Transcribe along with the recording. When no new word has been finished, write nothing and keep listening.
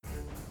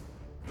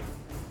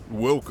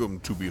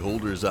Welcome to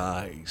Beholder's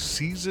Eye,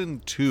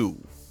 Season 2.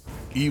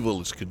 Evil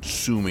is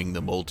consuming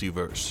the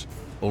multiverse.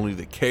 Only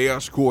the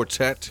Chaos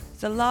Quartet,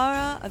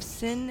 Zalara of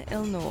Sin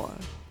Ilnor,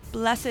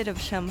 Blessed of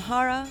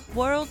Shamhara,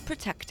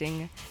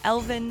 world-protecting,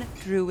 elven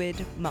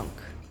druid monk.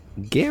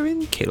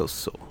 Garen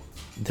Kelso,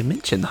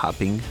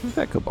 dimension-hopping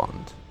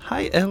vagabond,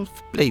 high elf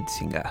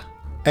bladesinger.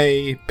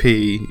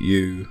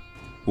 APU,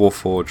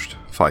 Warforged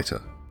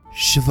fighter.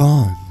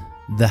 Siobhan,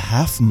 the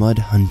half-mud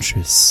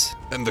huntress.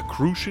 and the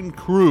Crucian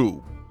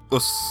Crew.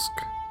 Usk,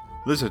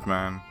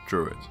 Lizardman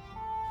Druid.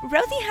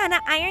 Rosie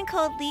Hannah Iron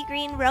Cold Lee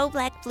Green Roe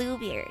Black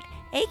Bluebeard,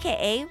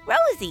 aka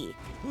Rosie,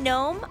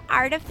 Gnome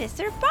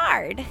Artificer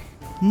Bard.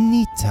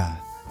 Nita,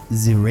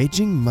 the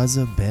raging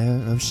mother bear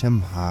of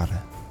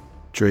Shamhara.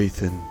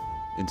 Drathan,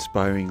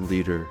 inspiring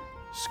leader,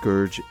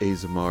 Scourge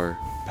Azamar,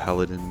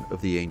 paladin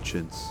of the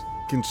ancients.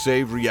 Can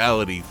save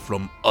reality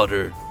from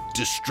utter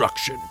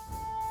destruction.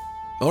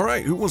 All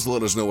right, who wants to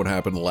let us know what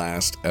happened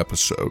last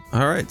episode?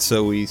 All right,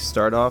 so we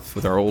start off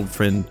with our old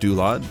friend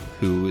Dulad,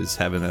 who is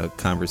having a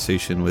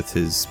conversation with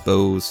his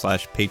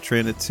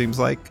beau/patron, it seems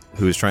like,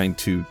 who is trying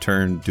to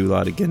turn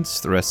Dulad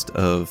against the rest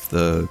of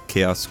the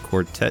Chaos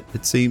Quartet,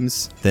 it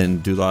seems.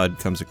 Then Dulad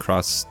comes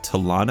across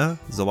Talana,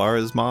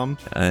 Zalara's mom,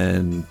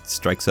 and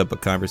strikes up a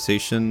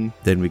conversation.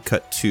 Then we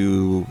cut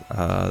to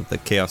the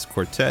Chaos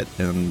Quartet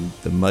and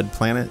the Mud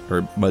Planet,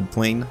 or Mud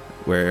Plane,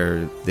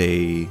 where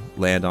they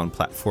land on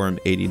platform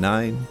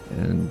 89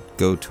 and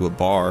go to a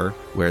bar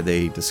where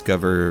they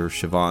discover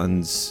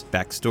Siobhan's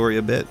backstory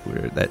a bit,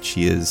 where that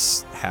she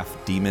is half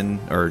demon,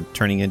 or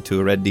turning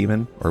into a red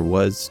demon, or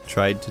was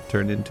tried to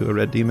turn into a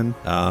red demon.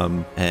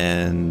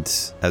 And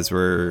as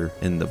we're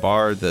in the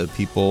bar, the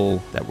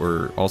people that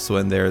were also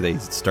in there, they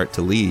start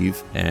to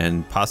leave,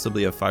 and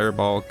possibly a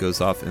fireball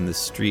goes off in the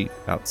street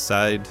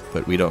outside,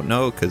 but we don't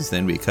know, because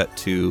then we cut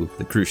to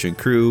the Crucian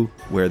Crew,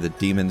 where the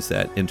demons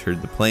that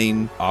entered the plane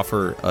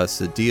offer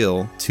us a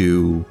deal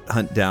to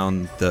hunt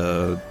down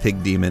the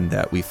pig demon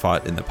that we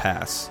fought in the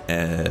past,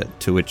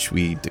 to which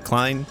we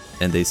declined,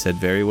 and they said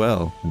very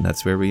well, and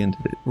that's where we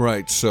ended it.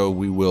 Right, so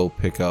we will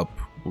pick up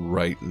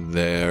right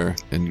there,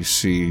 and you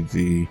see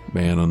the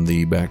man on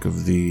the back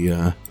of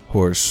the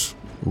horse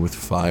with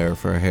fire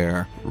for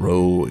hair.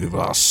 Ro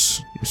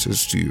Ivas, he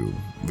says to you,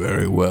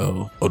 very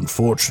well.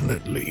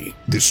 Unfortunately,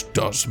 this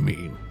does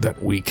mean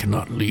that we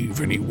cannot leave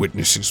any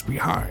witnesses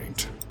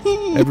behind.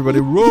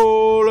 Everybody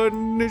roll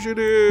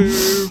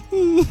initiative!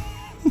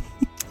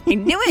 I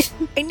knew it!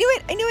 I knew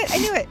it! I knew it! I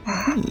knew it!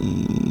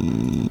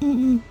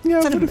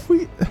 Yeah, but if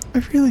I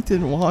really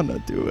didn't want to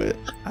do it.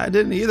 I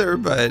didn't either,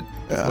 but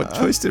what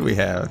choice did we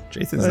have?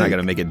 Jason's not going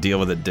to make a deal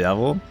with a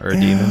devil or a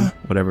demon,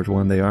 whatever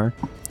one they are.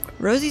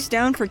 Rosie's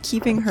down for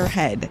keeping her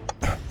head.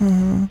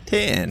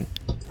 10.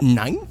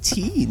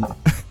 19.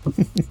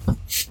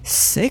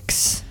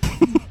 6.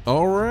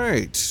 All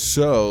right,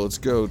 so let's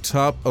go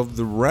top of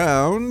the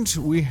round.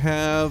 We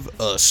have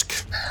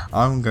Usk.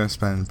 I'm going to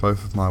spend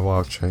both of my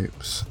wild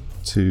shapes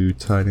to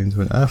turn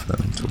into an earth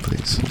elemental,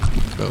 please.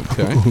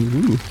 Okay.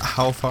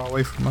 How far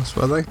away from us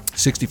were they?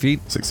 60 feet.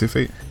 60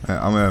 feet.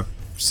 I'm going to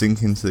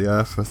sink into the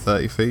earth for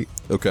 30 feet.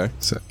 Okay.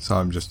 So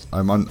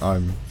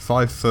I'm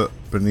 5 foot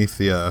beneath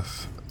the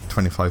earth,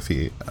 25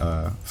 feet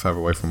further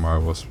away from where I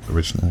was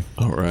originally.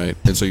 All right.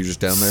 And so you're just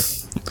down there?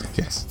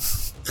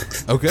 Yes.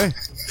 Okay.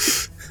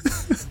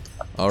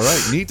 All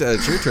right, Nita,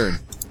 it's your turn.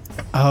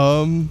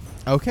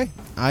 Okay.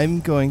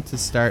 I'm going to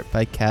start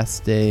by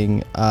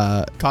casting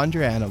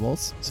Conjure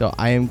Animals. So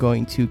I am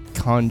going to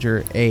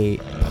conjure a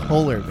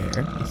polar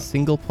bear, a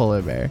single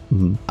polar bear.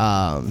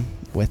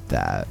 With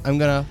that, I'm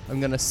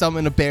gonna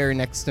summon a bear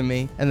next to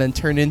me and then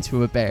turn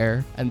into a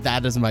bear, and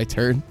that is my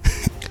turn.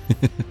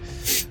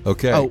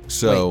 Okay,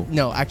 so... wait,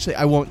 no, actually,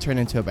 I won't turn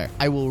into a bear.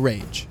 I will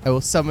rage. I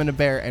will summon a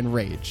bear and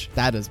rage.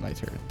 That is my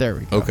turn. There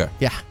we go. Okay.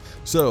 Yeah.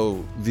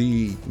 So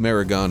the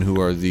Maragon,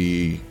 who are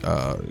the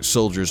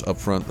soldiers up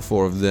front, the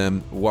 4 of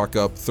them, walk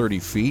up 30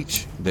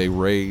 feet. They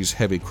raise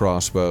heavy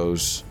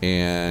crossbows,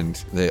 and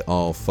they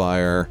all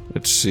fire.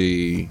 Let's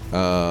see.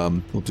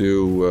 We'll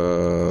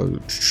do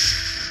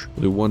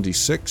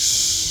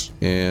 1d6.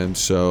 And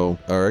so,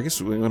 or I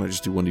guess we want to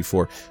just do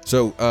 1d4.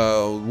 So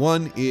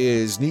 1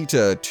 is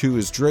Nita, 2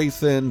 is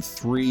Drathan,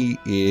 3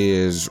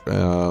 is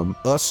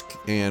Usk,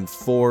 and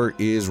 4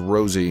 is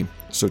Rosie.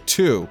 So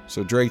 2.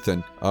 So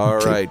Drathan. All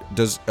right.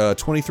 Does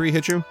 23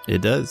 hit you?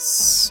 It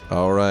does.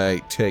 All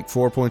right. Take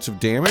 4 points of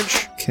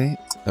damage. Okay.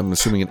 I'm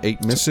assuming an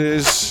 8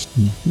 misses.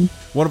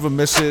 One of them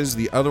misses.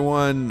 The other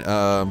one,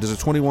 does a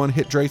 21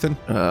 hit Drathan?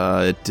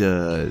 It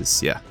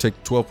does, yeah.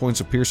 Take 12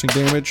 points of piercing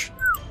damage.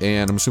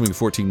 And I'm assuming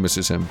 14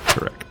 misses him.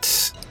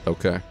 Correct.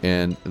 Okay.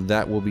 And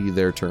that will be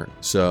their turn.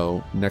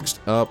 So next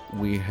up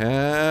we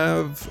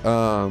have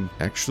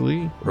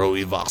actually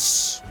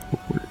Roivas.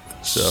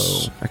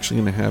 So actually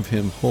going to have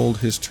him hold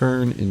his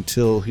turn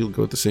until he'll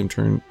go at the same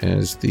turn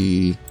as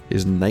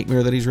his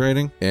nightmare that he's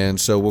riding. And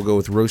so we'll go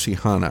with Rosie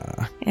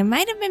Hana. It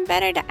might have been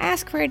better to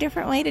ask for a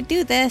different way to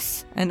do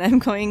this. And I'm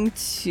going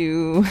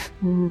to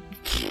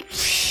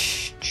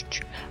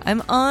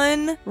I'm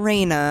on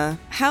Reyna.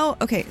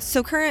 Okay,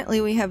 so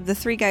currently we have the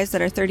 3 guys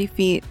that are 30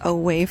 feet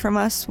away from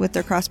us with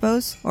their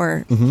crossbows,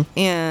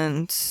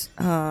 and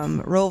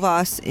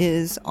Rovas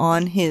is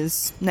on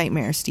his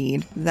nightmare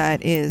steed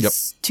that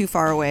is too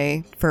far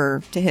away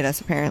to hit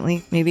us,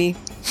 apparently. Maybe.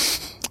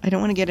 I don't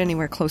want to get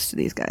anywhere close to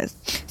these guys.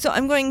 So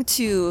I'm going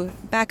to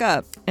back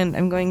up and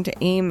I'm going to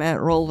aim at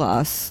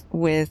Rolvas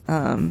with,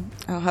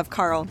 I'll have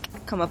Carl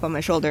come up on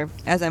my shoulder.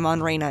 As I'm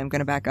on Reyna, I'm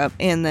going to back up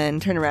and then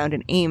turn around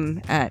and aim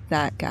at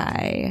that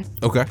guy.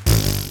 Okay.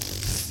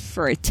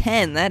 For a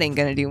 10, that ain't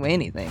going to do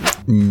anything.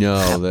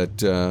 No,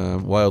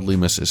 that wildly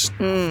misses.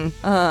 And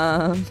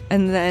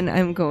then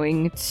I'm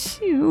going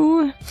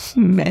to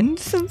mend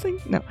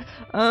something? No.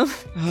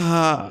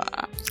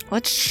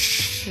 Let's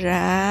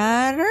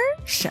shatter.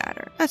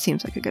 That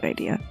seems like a good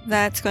idea.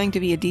 That's going to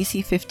be a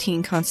DC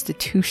 15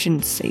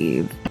 Constitution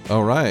save.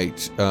 All right.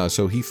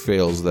 So he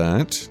fails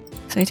that.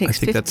 So he takes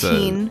 15. That's a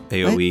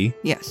AoE. What?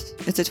 Yes.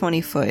 It's a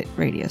 20-foot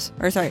radius.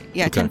 Or sorry,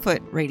 yeah, Okay.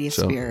 10-foot radius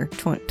So, sphere.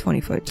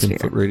 20-foot sphere.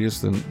 10-foot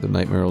radius, then the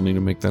Nightmare will need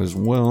to make that as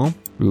well.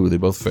 Ooh, they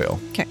both fail.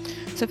 Okay.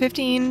 So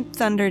 15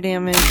 thunder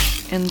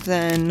damage, and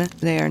then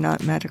they are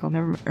not magical.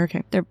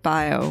 Okay. They're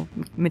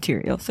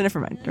bio-material, so never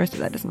mind. The rest of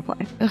that doesn't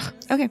apply. Ugh.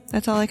 Okay,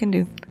 that's all I can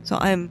do. So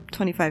I'm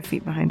 25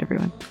 feet behind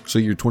everyone. So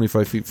you're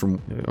 25 feet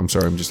from... I'm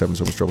sorry, I'm just having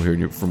so much trouble hearing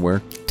you. From where?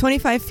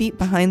 25 feet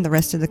behind the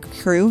rest of the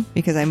crew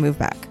because I move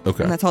back.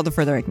 Okay. And that's all the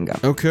further I can go.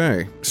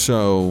 Okay,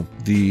 so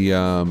the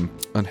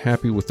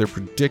unhappy with their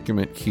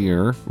predicament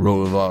here,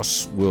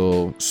 Rolavos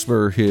will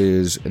spur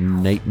his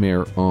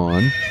Nightmare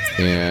on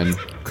and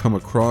come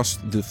across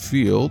the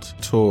field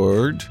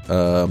toward,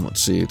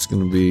 let's see, it's either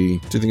going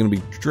to be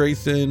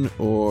Drathan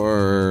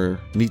or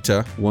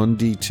Nita.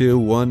 1d2,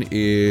 1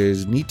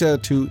 is Nita,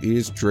 2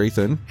 is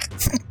Drathan.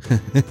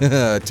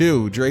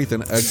 2,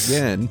 Drathan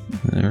again.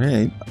 All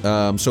right.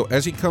 So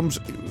as he comes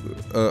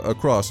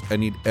across, I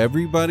need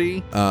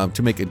everybody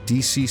to make a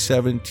DC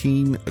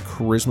 17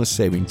 charisma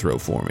saving throw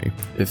for me.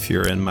 If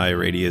you're in my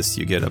radius,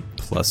 you get a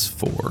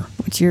 +4.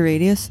 What's your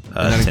radius? And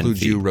that 10 includes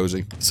feet. you,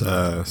 Rosie. It's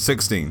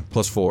 16.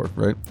 +4,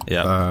 right?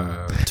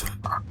 Yeah.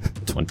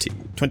 20.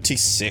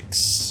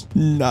 26.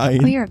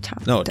 9. Oh, you're up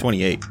top. No,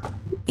 28.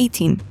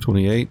 18.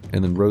 28.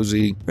 And then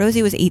Rosie.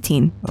 Rosie was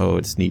 18. Oh,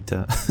 it's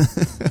Nita.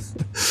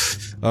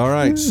 All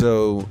right,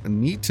 so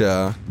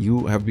Nita,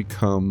 you have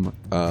become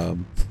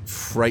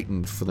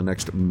frightened for the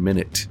next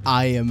minute.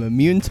 I am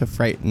immune to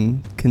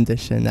frighten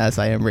condition as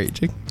I am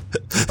raging.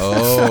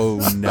 Oh,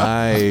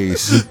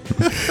 nice.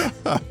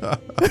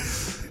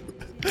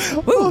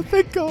 Oh,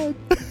 thank God.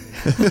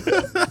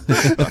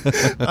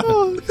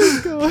 Oh,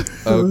 thank God.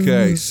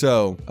 Okay,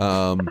 so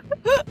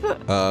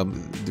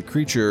the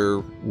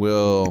creature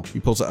he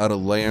pulls out a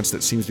lance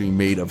that seems to be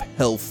made of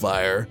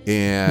hellfire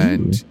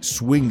and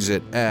swings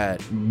it at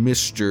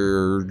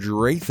Mr.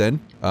 Drathan.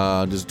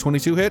 Does a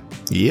 22 hit?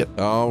 Yep.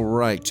 All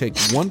right, take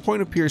 1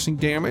 point of piercing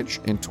damage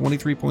and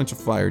 23 points of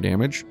fire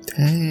damage.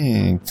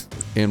 Dang.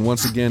 And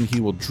once again, he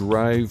will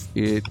drive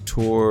it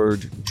toward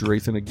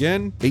Drathan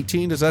again.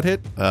 18, does that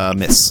hit?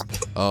 Miss.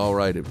 All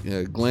right,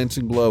 a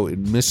glancing blow, it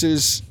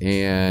misses,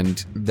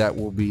 and that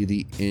will be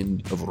the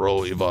end of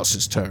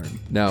Roivas' turn.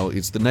 Now,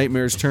 it's the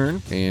Nightmare's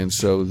turn, and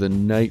so the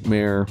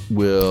Nightmare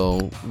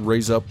will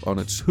raise up on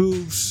its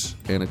hooves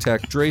and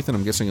attack Drathan.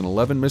 I'm guessing an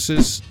 11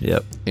 misses,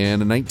 Yep.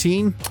 and a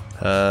 19.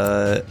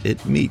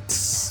 It meets.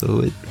 So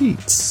it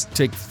beats.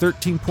 Take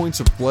 13 points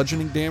of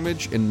bludgeoning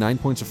damage and 9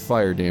 points of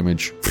fire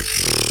damage.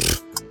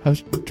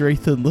 How's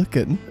Drathan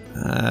looking?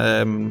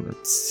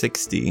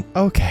 60.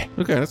 Okay.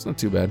 Okay, that's not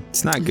too bad.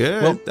 It's not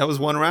good. Well- that was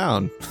one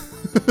round.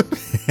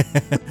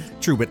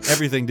 True, but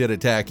everything did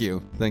attack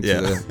you, thanks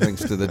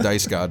to the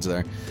dice gods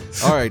there.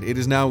 All right, it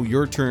is now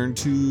your turn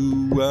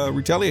to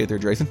retaliate there,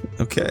 Drathan.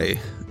 Okay.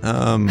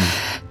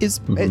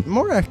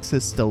 Morax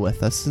is still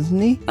with us,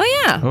 isn't he?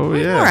 Oh, yeah. Oh,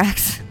 Where's yeah.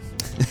 Morax?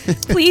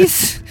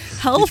 Please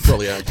help. He's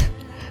probably out.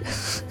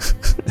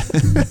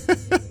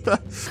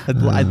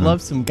 I'd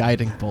love some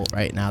guiding bolt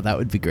right now. That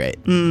would be great.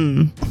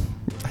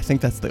 I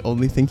think that's the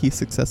only thing he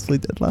successfully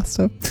did last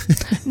time.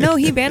 No,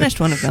 he banished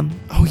one of them.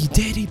 Oh, he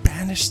did. He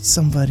banished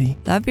somebody.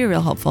 That'd be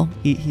real helpful.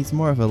 He's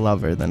more of a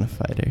lover than a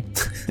fighter.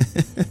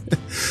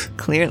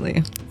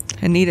 Clearly.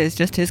 Anita is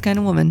just his kind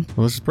of woman.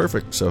 Well, this is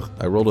perfect. So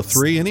I rolled a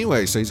 3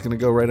 anyway, so he's going to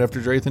go right after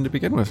Drathan to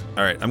begin with.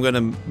 All right. I'm going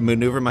to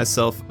maneuver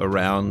myself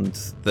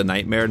around the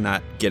Nightmare,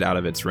 not get out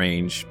of its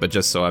range, but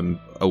just so I'm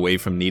away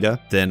from Nita.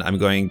 Then I'm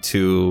going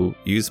to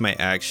use my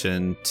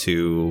action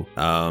to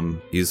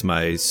use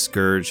my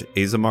Scourge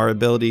Azamar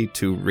ability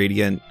to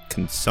Radiant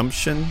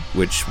Consumption,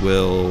 which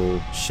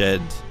will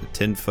shed a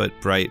 10-foot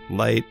bright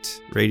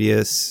light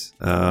radius.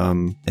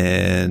 And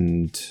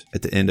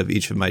at the end of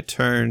each of my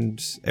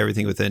turns,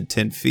 everything within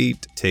 10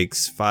 feet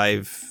takes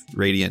 5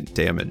 radiant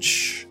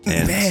damage.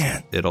 And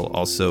Man. it'll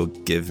also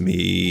give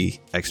me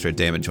extra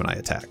damage when I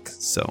attack.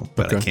 So,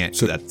 but I Okay. can't.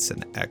 So- That's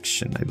an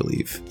action, I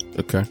believe.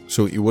 Okay.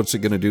 So what's it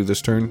going to do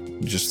this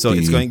turn? Just So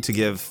it's going to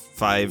give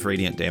 5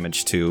 radiant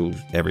damage to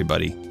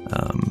everybody.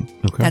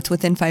 Okay. That's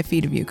within 5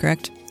 feet of you,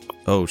 correct?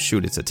 Oh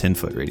shoot, it's a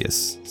 10-foot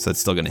radius, so it's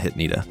still going to hit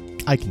Nita.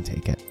 I can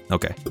take it.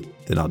 Okay,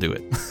 then I'll do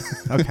it.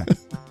 Okay.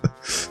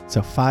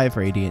 So 5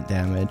 radiant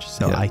damage.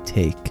 So Yeah. I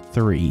take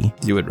 3.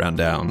 You would round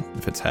down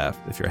if it's half,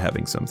 if you're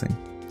having something.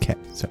 Okay.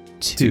 So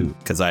 2.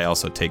 Because I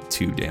also take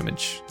 2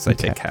 damage, so I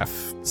Okay. take half.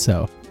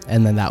 So,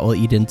 and then that will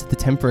eat into the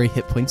temporary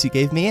hit points you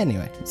gave me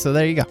anyway. So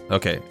there you go.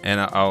 Okay, and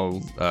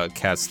I'll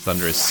cast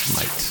Thunderous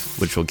Smite,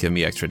 which will give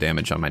me extra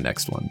damage on my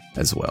next one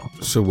as well.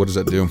 So what does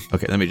that do?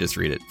 Okay, let me just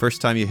read it.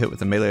 First time you hit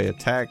with a melee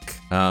attack,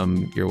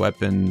 your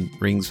weapon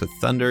rings with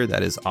thunder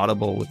that is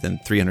audible within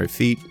 300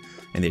 feet,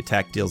 and the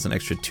attack deals an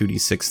extra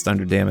 2d6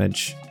 thunder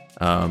damage.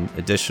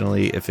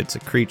 Additionally, if it's a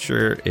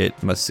creature,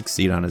 it must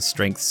succeed on a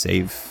strength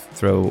save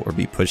throw or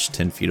be pushed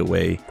 10 feet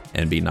away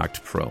and be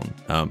knocked prone.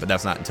 But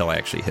that's not until I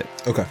actually hit.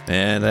 Okay.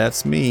 And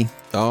that's me.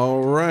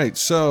 All right.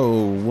 So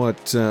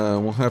what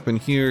will happen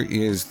here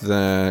is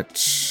that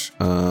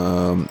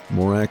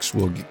Morax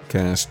will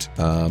cast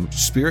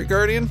Spirit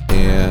Guardian,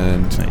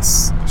 and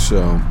Nice. so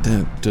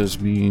that does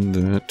mean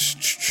that.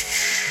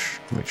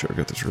 Make sure I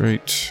got this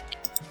right.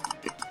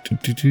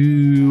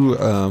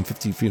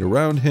 15 feet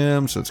around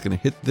him, so it's going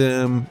to hit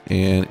them,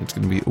 and it's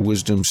going to be a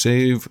Wisdom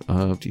save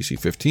of DC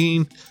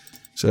 15.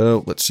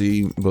 So let's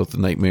see, both the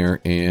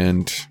Nightmare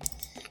and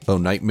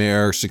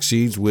Nightmare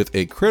succeeds with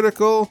a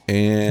critical,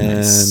 and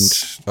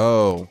Nice.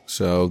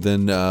 so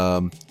then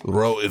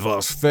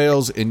Roivos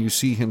fails, and you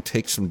see him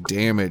take some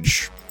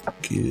damage.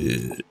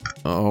 Good.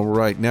 All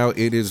right, now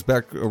it is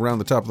back around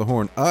the top of the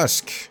horn.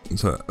 Usk.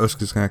 So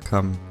Usk is going to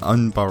come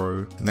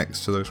unburrow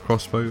next to those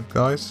crossbow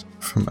guys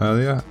from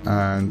earlier,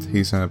 and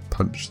he's going to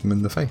punch them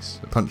in the face.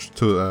 Punch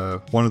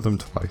one of them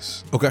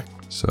twice. Okay.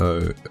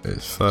 So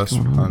his first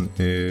one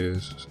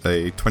is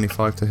a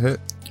 25 to hit.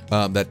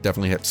 That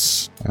definitely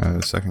hits.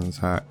 The second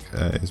attack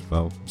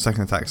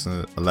second attack's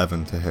an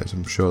 11 to hit, so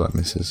I'm sure that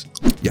misses.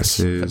 Yes, This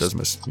that is- does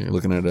miss. You're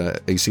looking at a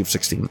AC of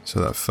 16.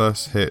 So that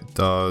first hit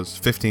does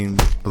 15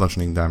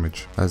 bludgeoning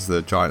damage as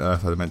the giant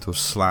earth elemental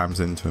slams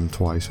into him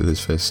twice with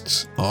his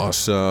fists.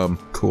 Awesome.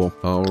 Cool.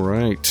 All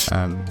right.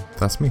 And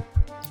that's me.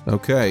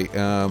 Okay.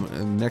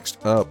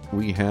 Next up,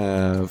 we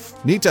have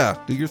Nita.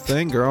 Do your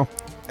thing, girl.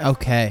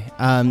 Okay.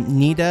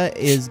 Nita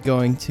is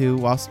going to,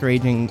 whilst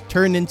raging,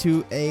 turn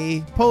into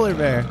a polar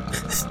bear.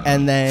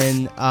 And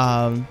then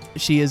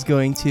she is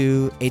going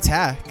to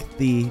attack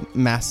the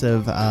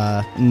massive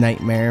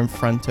nightmare in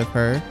front of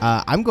her.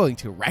 I'm going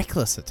to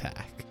reckless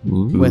attack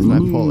with my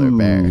polar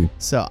bear.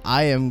 So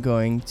I am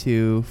going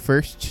to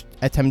first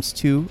attempt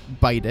to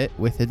bite it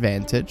with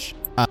advantage.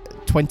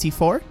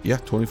 24 Yeah,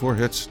 24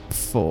 hits.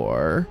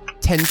 for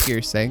 10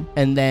 piercing,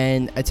 and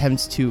then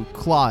attempts to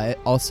claw it,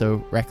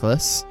 also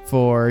reckless,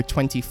 for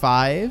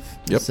 25.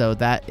 Yep. So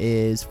that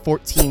is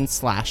 14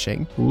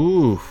 slashing.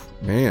 Ooh,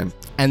 man.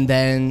 And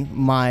then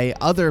my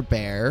other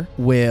bear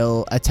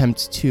will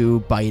attempt to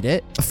bite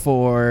it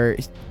for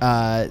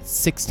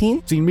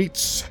 16. 16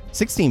 meets.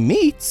 16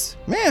 meats?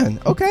 Man,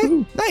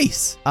 okay,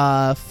 nice.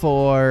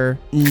 For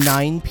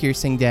 9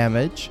 piercing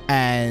damage,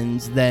 and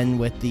then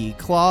with the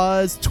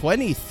claws,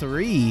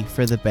 23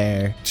 for the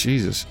bear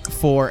Jesus.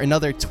 for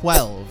another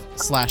 12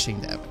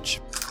 slashing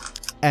damage.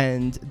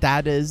 And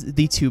that is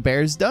the 2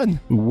 bears done.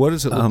 What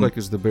does it look like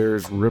as the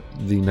bears rip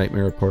the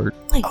nightmare apart?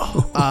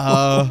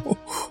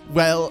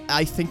 Well,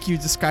 I think you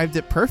described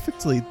it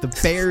perfectly. The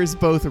bears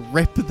both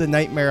rip the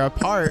nightmare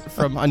apart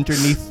from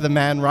underneath the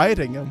man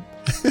riding him.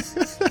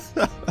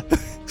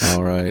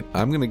 All right.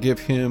 I'm going to give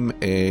him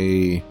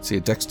a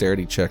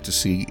dexterity check to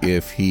see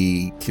if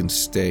he can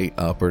stay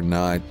up or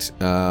not.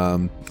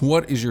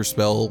 What is your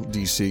spell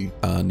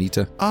DC,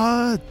 Nita?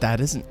 That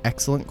is an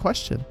excellent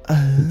question.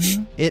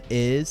 It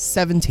is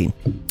 17.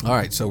 All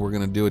right, so we're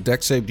going to do a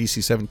dex save,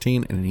 DC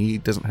 17, and he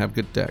doesn't have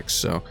good dex,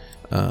 so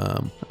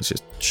let's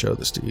just show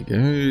this to you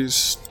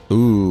guys.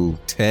 Ooh,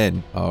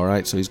 10. All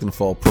right, so he's going to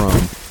fall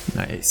prone.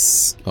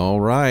 Nice. All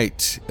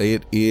right,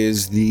 it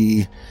is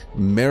the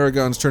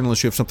Maragon's turn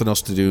unless you have something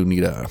else to do,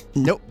 Nita.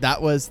 Nope,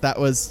 that was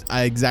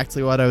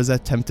exactly what I was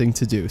attempting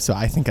to do, so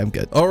I think I'm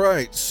good. All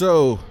right,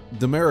 so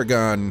the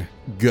Maragon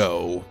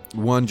go.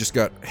 One just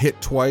got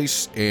hit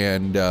twice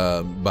and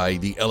by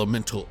the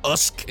elemental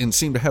Usk and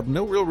seemed to have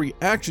no real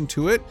reaction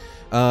to it.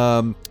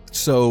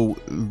 So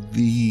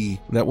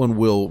that one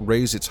will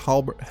raise its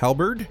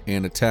halberd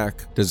and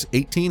attack. Does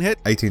 18 hit?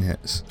 18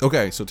 hits.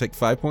 Okay, so take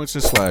 5 points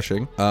of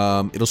slashing.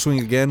 It'll swing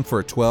again for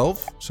a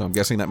 12, so I'm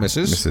guessing that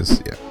misses.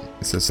 Misses, yeah.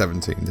 It's a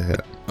 17 to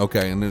hit.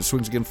 Okay, and then it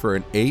swings again for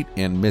an 8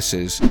 and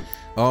misses.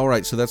 All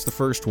right, so that's the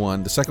first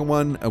one. The second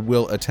one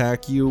will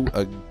attack you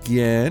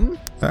again.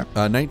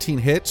 Okay. 19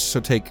 hits, so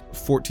take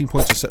 14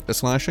 points of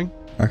slashing.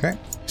 Okay.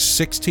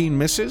 16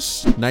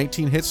 misses,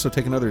 19 hits, so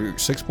take another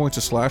 6 points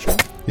of slashing.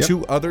 Yep.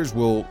 2 others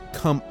will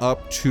come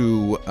up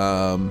to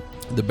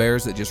the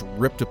bears that just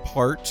ripped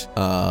apart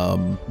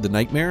the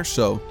nightmare.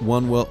 So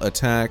one will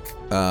attack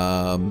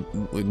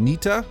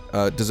Nita.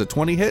 Does a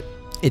 20 hit?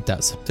 It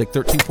does. Take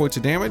 13 points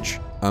of damage.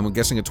 I'm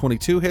guessing a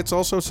 22 hits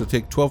also, so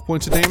take 12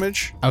 points of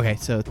damage. Okay,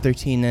 so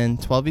 13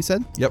 and 12, you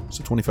said? Yep,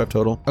 so 25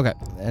 total. Okay,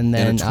 and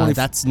then And a 20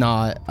 that's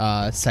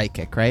not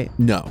psychic, right?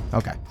 No,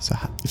 Okay, so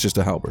it's just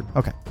a halberd.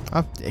 okay,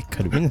 it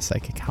could have been a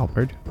psychic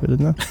halberd. We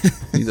didn't know.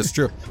 That's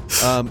true.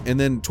 And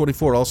then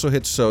 24 also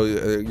hits, so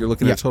you're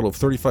looking at a total of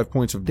 35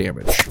 points of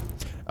damage.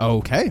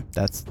 Okay,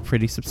 that's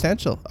pretty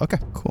substantial. Okay,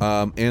 cool.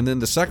 And then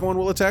the second one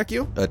will attack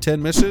you.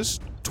 10 misses.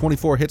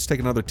 24 hits, take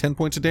another 10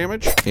 points of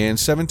damage. And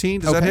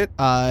 17, does that hit?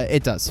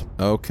 It does.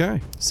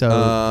 Okay.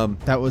 So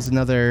that was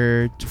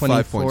another 5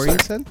 24, points you there.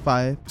 said?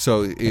 5.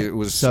 So it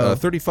was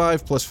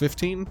 35 plus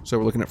 15, so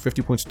we're looking at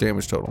 50 points of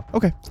damage total.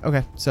 Okay,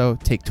 so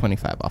take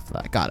 25 off of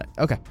that. Got it.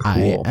 Okay.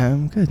 Cool. I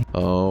am good.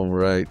 All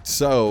right.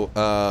 So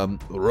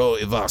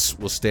Roivas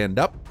will stand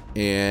up.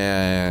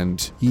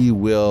 And he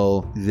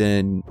will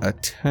then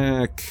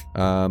attack.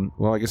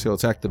 Well, I guess he'll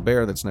attack the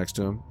bear that's next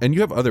to him. And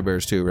you have other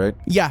bears too, right?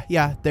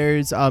 Yeah.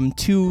 There's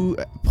 2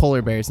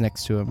 polar bears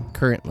next to him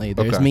currently.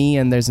 There's Okay. me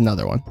and there's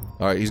another one.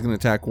 All right. He's going to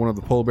attack one of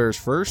the polar bears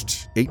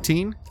first.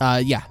 18.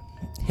 Yeah.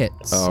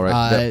 Hits. All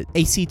right.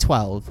 AC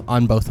 12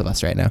 on both of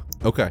us right now.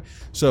 Okay.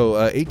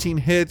 So 18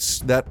 hits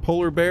that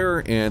polar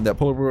bear, and that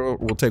polar bear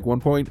will take 1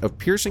 point of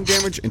piercing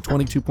damage and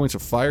 22 points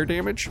of fire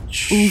damage.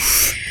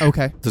 Oof.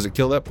 Okay. Does it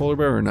kill that polar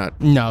bear or not?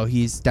 No,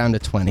 he's down to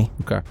 20.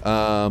 Okay.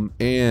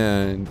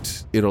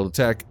 And it'll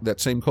attack that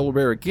same polar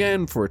bear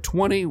again for a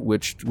 20,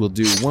 which will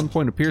do 1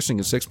 point of piercing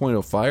and 6 points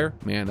of fire.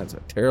 Man, that's a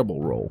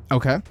terrible roll.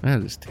 Okay.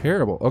 That is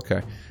terrible.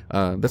 Okay.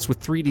 That's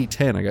with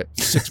 3d10. I got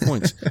 6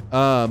 points.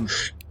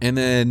 And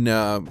then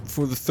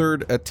for the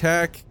third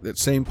attack, that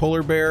same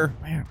polar bear,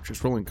 man, I'm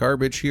just rolling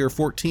garbage here.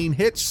 14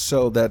 hits,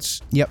 so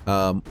that's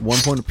 1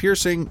 point of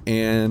piercing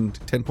and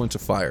 10 points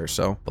of fire,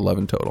 so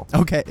 11 total.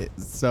 Okay,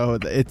 so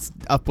it's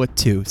up with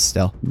 2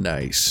 still.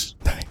 Nice.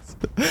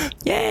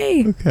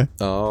 Yay! Okay.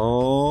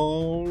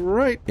 All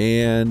right,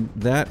 and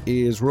that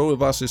is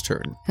Roivas'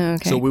 turn.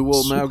 Okay. So we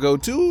will now go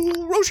to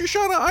Rosh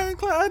Hashanah,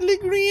 Ironclad, Lee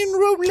Green,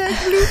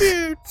 Roguelike,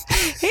 Bluebeard.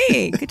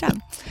 Hey, good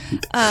job.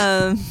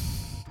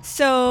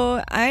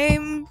 So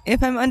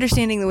if I'm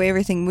understanding the way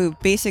everything moved,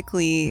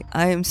 basically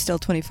I'm still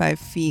 25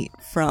 feet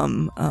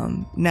from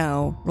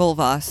now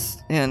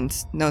Rolvas, and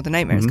no, the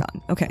nightmare's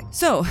gone. Okay,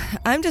 so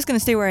I'm just gonna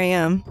stay where I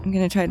am. I'm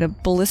gonna try to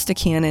ballista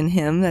cannon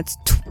him. That's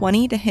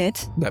 20 to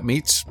hit. That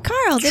meets.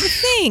 Carl did a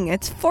thing.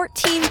 It's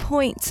 14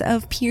 points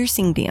of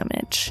piercing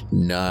damage.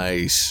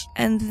 Nice.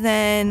 And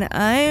then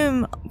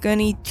I'm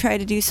gonna try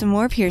to do some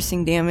more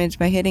piercing damage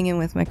by hitting him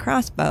with my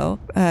crossbow.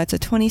 It's a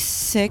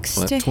 26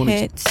 Well, to 20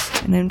 hit,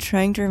 and I'm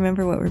trying to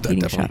remember what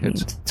repeating shot definitely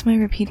hits. means. It's my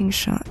repeating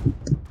shot.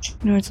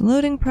 No, it's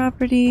loading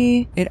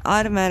property. It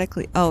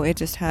automatically. Oh, it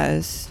just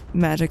has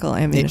magical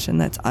ammunition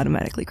that's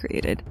automatically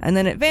created, and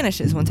then it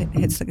vanishes once it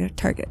hits the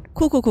target.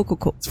 Cool.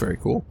 It's very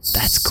cool.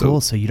 That's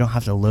cool, so you don't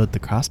have to load the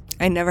crossbow.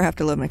 I never have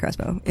to load my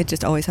crossbow. It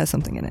just always has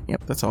something in it.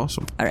 Yep. That's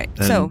awesome. All right.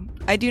 And So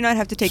I do not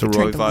have to take so a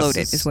turn to Roivas load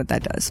it. is- Is what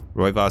that does.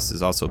 Roivas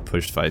is also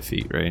pushed 5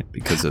 feet, right?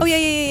 Because of Oh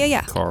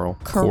yeah. Carl.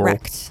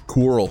 Correct.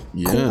 Coral.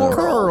 Yeah.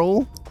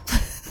 Curl.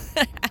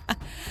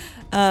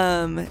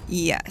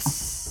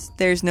 Yes.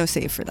 There's no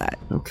save for that.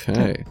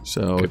 Okay,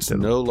 so Good it's to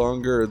know. no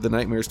longer the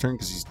Nightmare's turn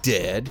because he's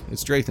dead.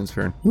 It's Draythan's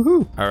turn.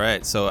 All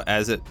right, so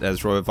as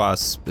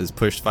Roivas is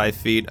pushed 5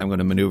 feet, I'm going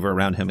to maneuver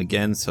around him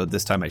again. So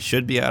this time I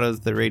should be out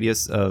of the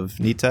radius of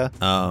Nita.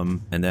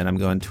 And then I'm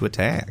going to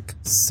attack.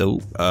 So,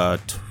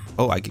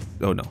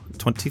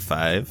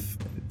 25.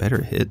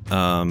 Better hit.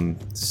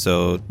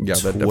 So Yeah,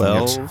 that definitely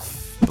hits.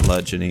 12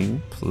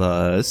 bludgeoning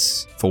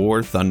plus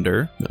 4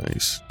 thunder.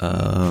 Nice.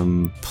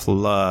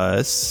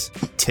 Plus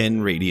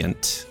 10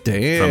 radiant.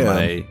 Damn. From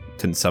my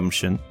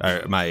consumption,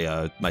 or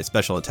my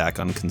special attack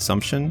on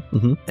consumption.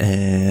 Mhm.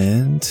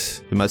 And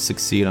we must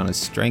succeed on a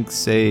strength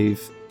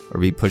save or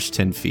be pushed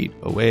 10 feet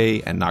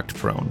away and knocked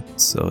prone.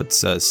 So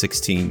it's a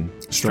 16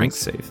 strength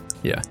save.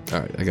 Yeah. All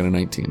right, I got a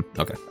 19.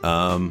 Okay.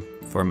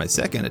 For my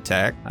second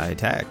attack, I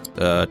attacked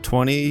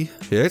 20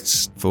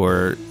 Hits.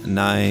 for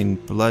 9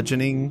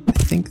 bludgeoning. I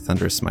think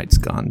Thunder Smite's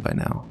gone by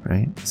now,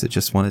 right? Is it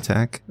just 1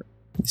 attack?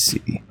 Let me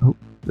see. Oh,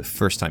 the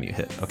first time you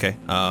hit. Okay.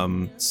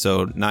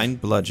 So 9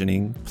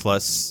 bludgeoning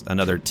plus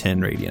another 10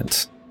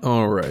 radiant.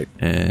 All right.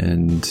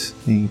 And I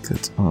think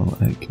that's all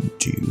I can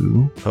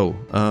do. Oh,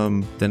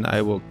 then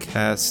I will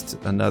cast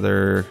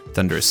another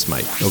Thunderous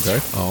Smite. Okay.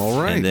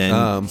 All right. And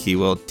then he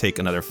will take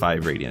another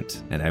 5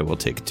 radiant, and I will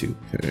take 2.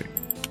 Okay.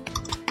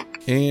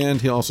 And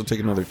he'll also take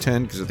another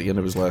 10 because at the end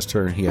of his last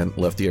turn, he hadn't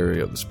left the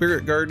area of the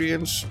Spirit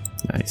Guardians.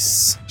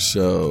 Nice.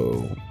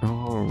 So,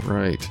 all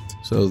right.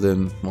 So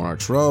then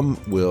Monarch's Rum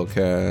will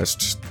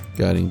cast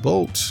Guiding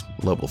Bolt,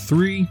 level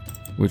 3,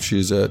 which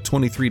is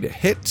 23 to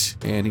hit.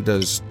 And he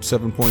does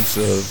 7 points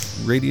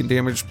of radiant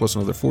damage plus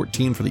another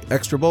 14 for the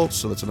extra bolt.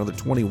 So that's another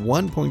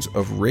 21 points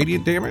of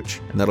radiant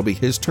damage. And that'll be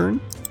his turn.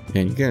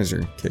 And you guys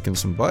are kicking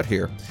some butt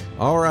here.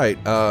 All right.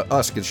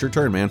 Usk, it's your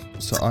turn, man.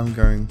 So I'm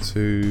going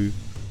to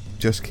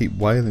just keep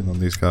wailing on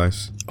these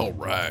guys. All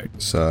right.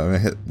 So I'm going to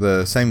hit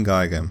the same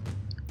guy again.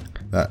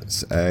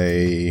 That's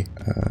a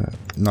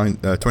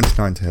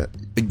 29 to hit.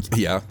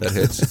 Yeah, that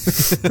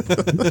hits.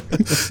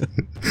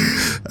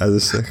 The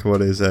second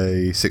one is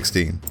a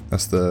 16.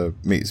 That's the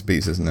meets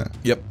beats, isn't it?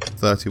 Yep.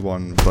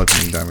 31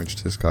 bludgeoning damage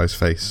to this guy's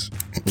face.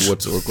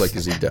 What's it look like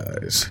as he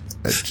dies?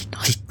 It's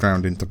just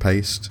ground into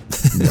paste.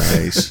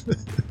 Nice.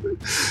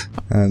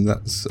 And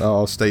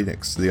I'll stay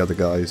next to the other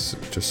guys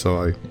just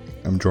so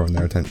I'm drawing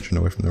their attention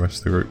away from the rest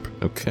of the group.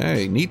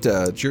 Okay,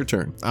 Nita, it's your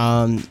turn.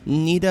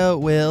 Nita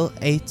will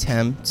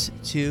attempt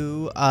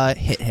to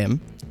hit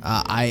him.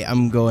 I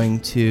am going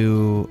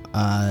to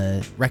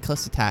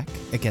reckless attack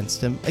against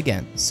him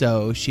again.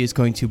 So she is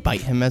going to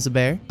bite him as a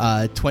bear.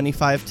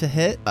 25 to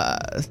hit.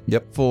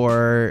 Yep.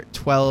 For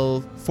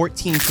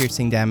 14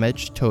 piercing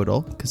damage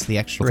total because the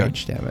extra Okay.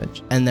 rage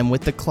damage. And then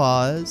with the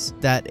claws,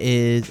 that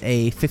is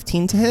a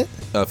 15 to hit.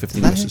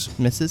 15 That misses. hit?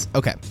 Misses?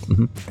 Okay.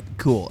 Mhm.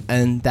 Cool.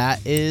 And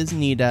that is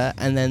Nita.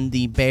 And then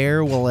the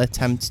bear will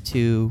attempt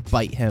to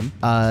bite him.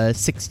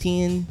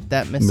 16,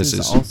 that misses,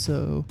 Misses.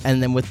 also.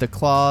 And then with the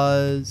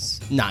claws,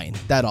 9.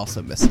 That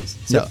also misses.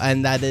 So, Yep.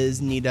 and that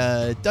is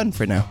Nita done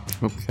for now.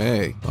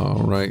 Okay.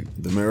 All right.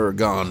 The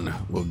Maragon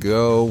will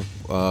go.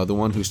 The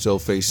one who's still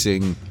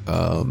facing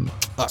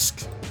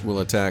Usk will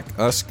attack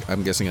Usk.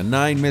 I'm guessing a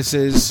 9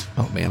 misses.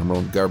 Oh, man, I'm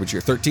rolling garbage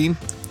here. 13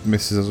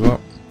 Misses as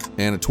well.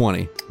 and a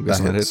 20. I'm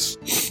guessing that hits.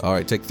 hits. All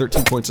right. Take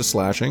 13 points of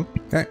slashing.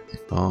 Okay.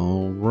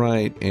 All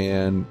right,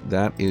 and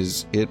that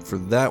is it for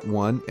that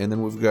one. And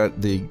then we've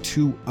got the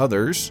 2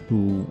 others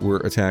who were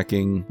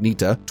attacking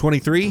Nita.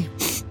 23.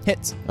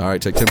 Hits. All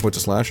right, take 10 points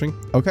of slashing.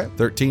 Okay.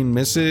 13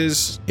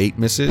 misses. 8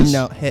 misses.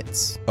 No,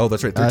 hits. Oh,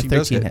 that's right. 13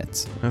 does 13 hit.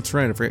 hits. That's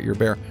right. I forgot you're a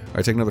bear. All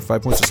right, take another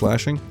 5 points of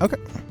slashing. Okay.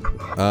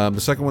 The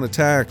second one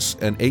attacks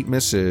and 8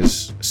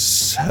 misses.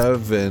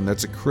 7.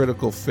 That's a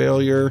critical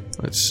failure.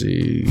 Let's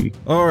see.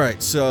 All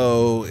right,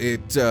 so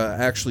it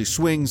actually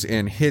swings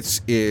and hits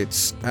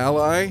its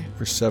ally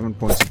for 7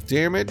 points of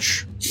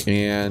damage.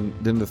 And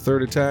then the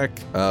third attack,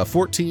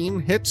 14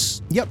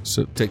 hits. Yep.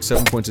 So it takes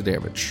 7 points of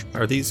damage.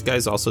 Are these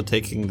guys also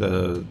taking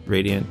the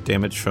radiant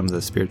damage from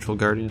the spiritual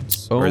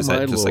guardians? Oh or is my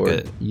that just lord!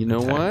 like a You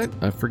know attack?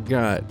 what? I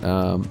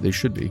forgot. They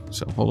should be.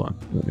 So hold on.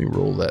 Let me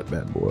roll that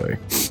bad boy.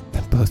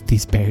 Both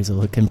these bears are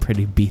looking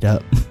pretty beat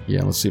up.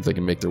 Yeah, let's see if they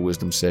can make their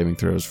wisdom saving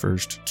throws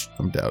first.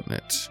 I'm doubting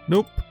it.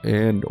 Nope.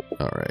 And nope.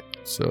 All right.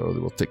 So they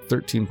will take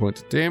 13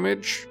 points of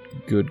damage.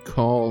 Good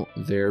call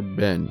there,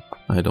 Ben.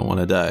 I don't want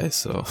to die,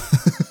 so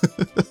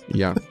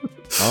Yeah.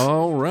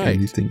 All right.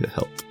 anything to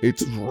help.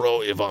 It's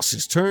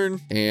Roivas's turn,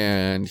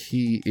 and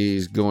he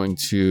is going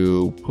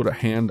to put a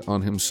hand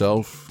on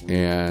himself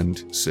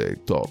and say,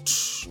 Dotoman.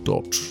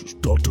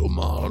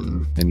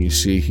 And you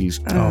see he's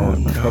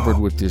covered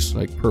with this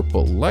like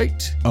purple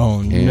light. Oh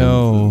And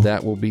no.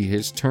 that will be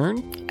his turn.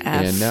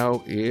 And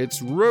now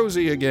it's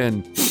Rosie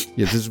again.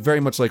 Yeah, this is very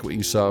much like what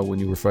you saw when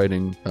you were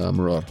fighting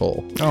Murat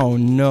Hall. Oh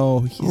no,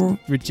 he's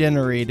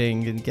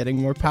regenerating and getting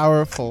more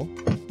powerful.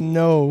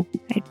 No.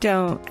 I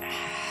don't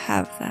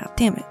have that.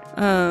 Damn it.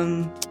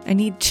 I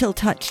need chill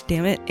touch,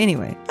 damn it.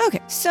 Anyway.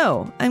 Okay,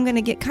 so I'm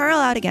gonna get Carl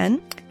out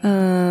again.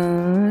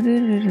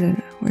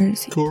 Where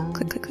is he? Carl.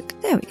 Click, click,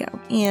 click. There we go.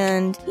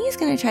 And he's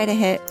gonna try to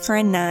hit for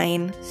a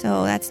 9,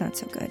 so that's not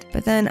so good.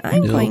 But then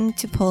I'm Nope. going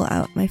to pull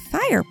out my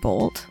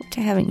Firebolt, which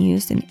I haven't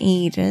used in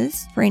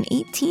ages, for an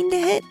 18 to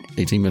hit.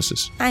 18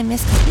 misses. I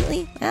missed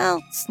completely.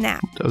 Well,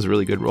 snap. That was a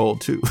really good roll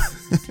too.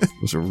 It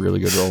was a really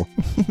good roll.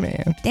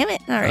 Man. Damn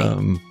it. All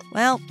right.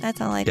 Well, that's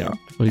all I do. Yeah.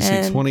 Well, you see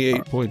And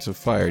 28 points of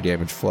fire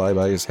damage fly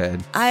by his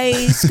head.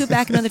 I scoot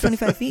back another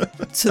 25 feet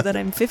so that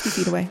I'm 50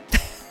 feet away.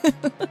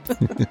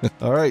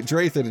 All right,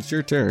 Draythan, it's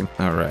your turn.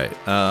 All right.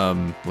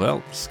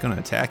 Well, just gonna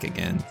attack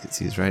again because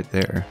he's right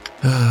there.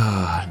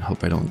 I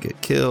hope I don't get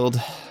killed.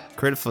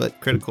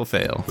 Critical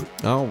fail.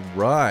 All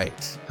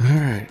right. All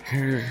right.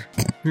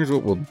 Here's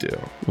what we'll do.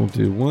 We'll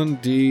do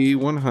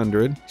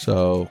 1d100.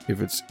 So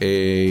if it's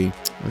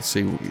let's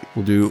see,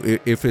 we'll do,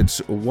 if it's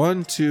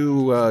 1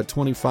 to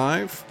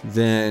 25,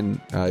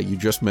 then you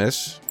just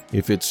miss.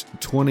 If it's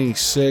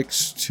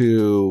 26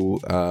 to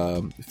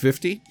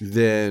 50,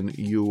 then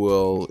you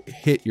will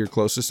hit your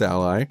closest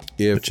ally.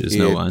 Which is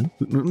no one.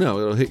 No,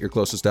 it'll hit your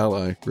closest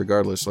ally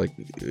regardless. Like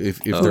if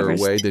they're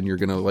Reversed. away, then you're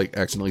gonna like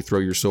accidentally throw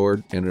your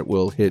sword and it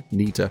will hit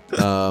Nita.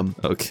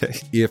 Okay.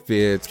 If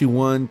it's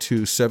 51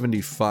 to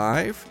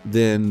 75,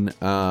 then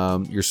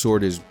your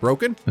sword is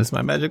broken. That's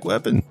my magic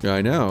weapon.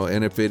 I know.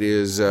 And if it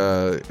is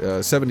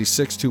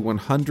 76 to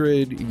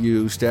 100,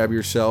 you stab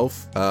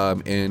yourself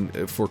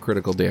and for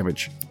critical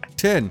damage.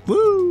 10.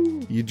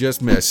 Woo! You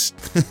just missed.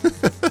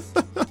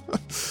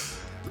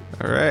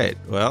 All right.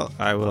 Well,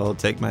 I will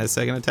take my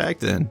second attack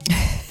then.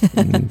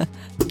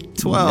 12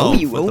 No,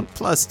 you with a won't.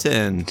 plus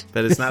 10.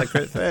 But it's not a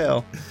crit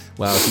fail.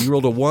 Wow. So you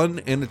rolled a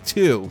 1 and a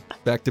 2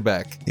 back to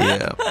back.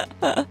 Yeah.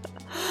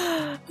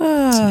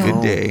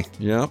 Good day.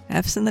 Yep.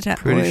 F's in the chat,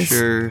 Pretty boys.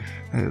 sure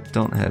I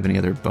don't have any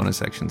other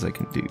bonus actions I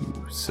can do.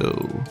 So,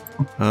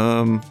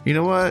 you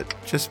know what?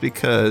 Just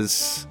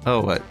because. Oh,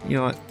 what? You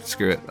know what?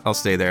 Screw it. I'll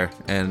stay there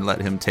and let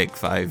him take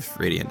 5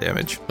 radiant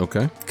damage.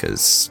 Okay.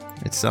 Because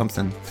It's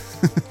something.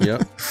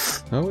 Yep.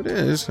 Oh, it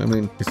is. I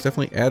mean, it's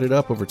definitely added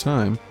up over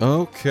time.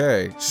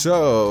 Okay,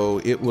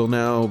 so it will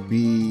now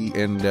be,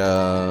 and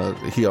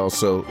he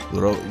also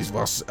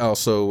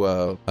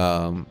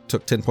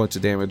took 10 points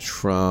of damage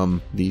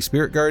from the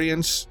Spirit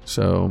Guardians.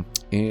 So,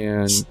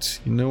 and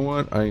you know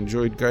what? I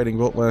enjoyed Guiding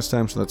Bolt last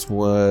time, so that's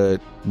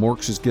what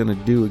Morx is gonna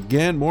do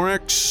again.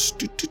 Morx,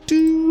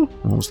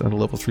 almost out of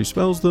level 3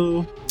 spells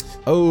though.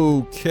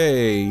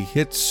 Okay,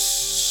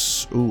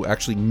 hits. Ooh,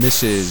 actually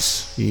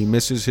misses. He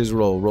misses his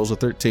roll. Rolls a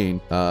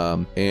 13.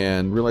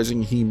 And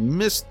realizing he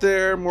missed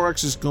there,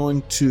 Morax is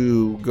going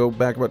to go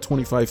back about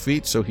 25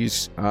 feet. So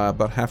he's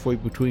about halfway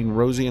between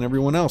Rosie and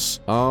everyone else.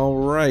 All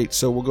right.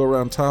 So we'll go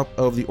around top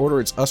of the order.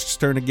 It's Usk's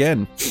turn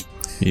again.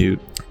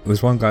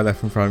 There's one guy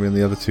left in front of me, and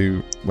the other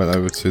two went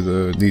over to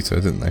the Nita,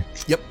 didn't they?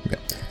 Yep. Yeah.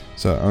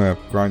 So I'm going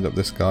to grind up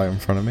this guy in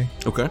front of me.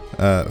 Okay.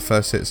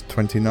 First hit's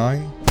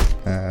 29.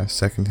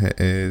 Second hit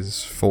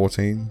is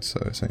 14,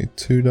 so it's only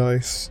 2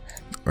 dice.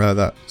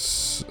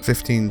 That's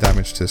 15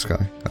 damage to this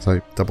guy as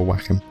I double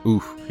whack him.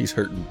 Ooh, he's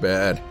hurting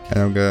bad. And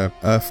I'm going to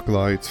Earth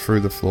Glide through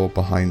the floor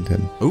behind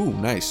him. Ooh,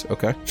 nice.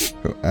 Okay.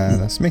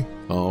 And that's me.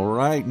 All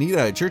right,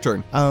 Nita, it's your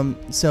turn.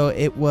 So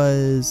it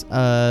was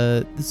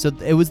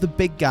the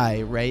big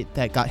guy, right,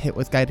 that got hit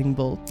with Guiding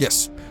Bolt?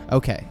 Yes.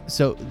 Okay,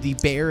 so the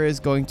bear is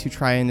going to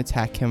try and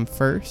attack him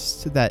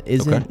first. That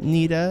isn't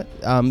Nita,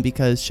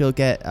 because she'll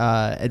get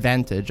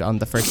advantage on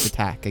the first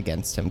attack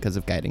against him because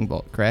of Guiding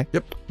Bolt, correct?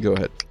 Yep, go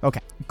ahead. Okay,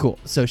 cool.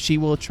 So she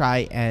will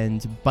try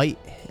and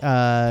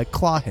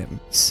claw him.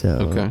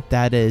 So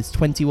that is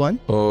 21.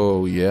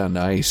 Oh, yeah,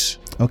 nice.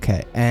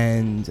 Okay,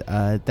 and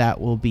that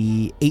will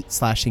be 8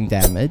 slashing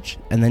damage,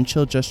 and then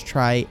she'll just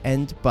try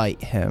and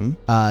bite him.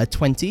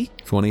 20.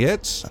 20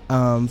 hits.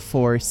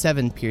 For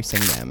 7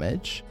 piercing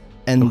damage.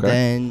 And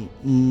then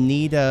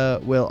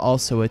Nita will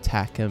also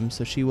attack him,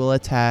 so she will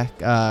attack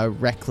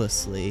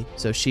recklessly.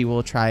 So she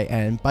will try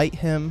and bite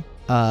him.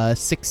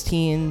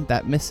 16,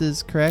 that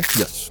misses, correct?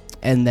 Yes.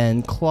 And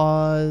then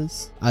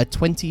claws,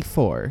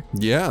 24.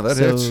 Yeah, that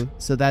hits.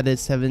 So that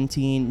is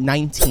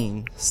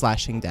 19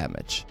 slashing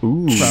damage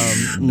from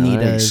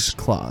Nita's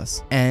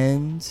claws.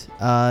 And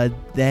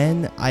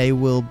then I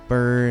will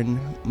burn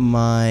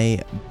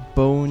my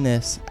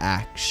bonus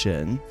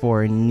action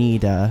for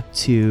Nita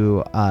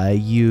to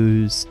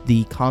use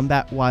the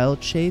combat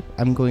wild shape.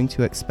 I'm going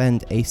to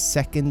expend a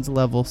 2nd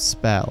level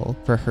spell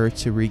for her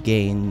to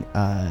regain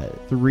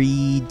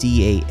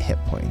 3d8 hit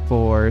point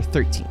for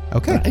 13.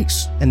 Okay.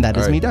 Nice. And that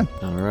is me done.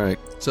 All right.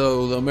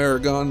 So the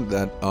Maragon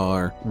that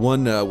are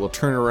one will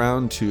turn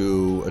around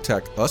to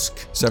attack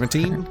Usk.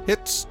 17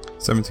 hits.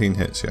 17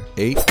 hits, yeah.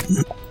 8,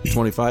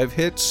 25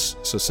 hits,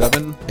 so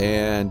 7,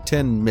 and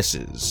 10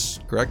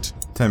 misses, correct?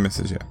 10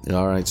 misses, yeah.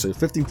 All right, so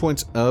 15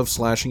 points of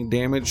slashing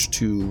damage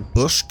to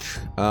Usk.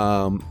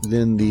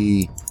 Then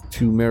the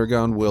 2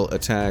 Maragon will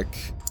attack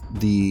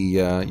the,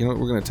 we're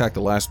going to attack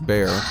the last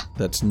bear.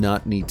 That's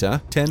not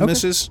Nita. 10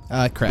 misses.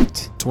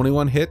 Correct.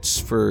 21 hits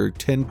for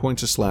 10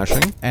 points of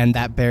slashing. And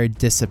that bear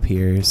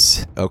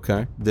disappears.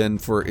 Okay. Then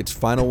for its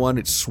final one,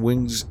 it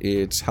swings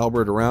its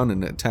halberd around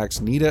and attacks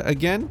Nita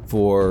again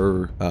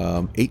for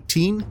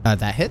 18.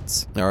 That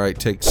hits. All right,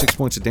 take 6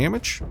 points of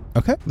damage.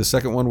 Okay. The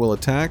second one will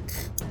attack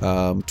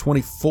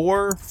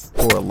 24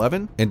 for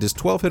 11. And does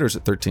 12 hit or is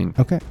it 13?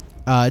 Okay.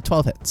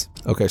 12 hits.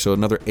 Okay, so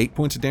another 8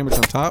 points of damage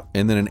on top,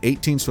 and then an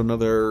 18, so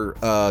another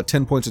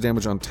 10 points of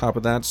damage on top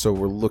of that. So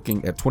we're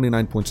looking at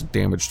 29 points of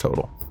damage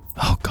total.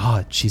 Oh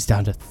God, she's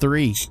down to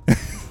 3.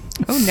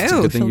 Oh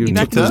no, she'll be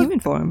back in human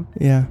form.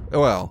 Yeah.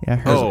 Well, yeah.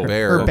 Her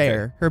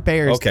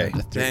bear is down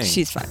to 3. Dang.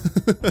 She's fine.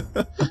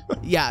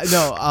 Yeah,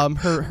 no.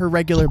 Her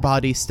regular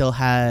body still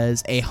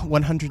has a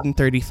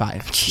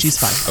 135. She's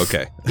fine.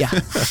 Okay. Yeah.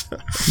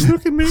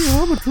 Look at me,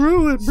 I'm a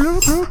druid. Blah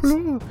blah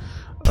blah.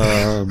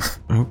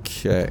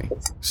 Okay.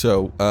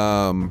 So,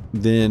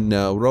 then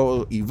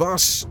Ro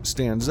Ivas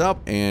stands up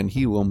and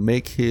he will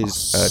make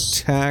his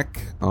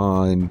attack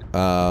on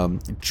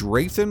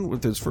Drathan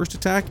with his first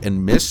attack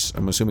and miss.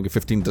 I'm assuming a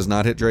 15 does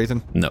not hit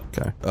Drathan. No.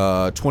 Okay.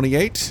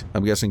 28,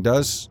 I'm guessing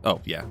does.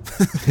 Oh, yeah.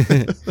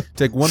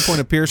 Take 1 point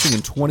of piercing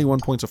and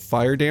 21 points of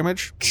fire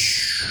damage.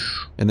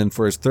 And then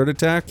for his third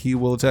attack, he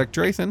will attack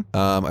Drathan.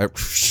 I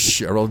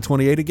rolled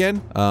 28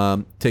 again.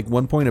 Take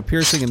 1 point of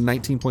piercing and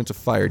 19 points of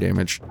fire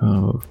damage.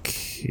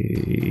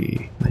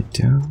 Okay. Right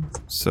down.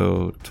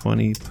 So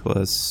 20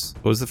 plus...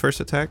 What was the first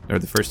attack? Or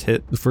the first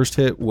hit? The first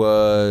hit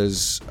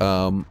was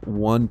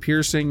 1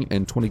 piercing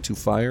and 22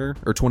 fire.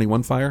 Or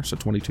 21 fire, so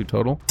 22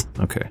 total.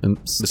 Okay. And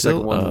the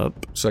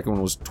second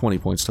one was 20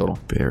 points total.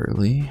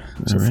 Barely.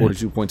 So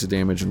 42 points of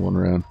damage in 1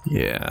 round.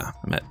 Yeah.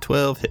 I'm at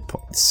 12 hit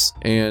points.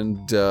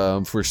 And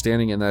for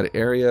standing in that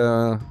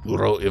area,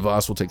 Ro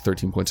Ivas will take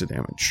 13 points of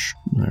damage.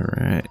 All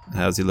right.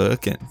 How's he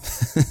looking?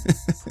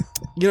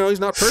 He's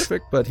not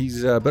perfect, but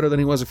he's better than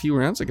he was a few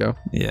rounds ago.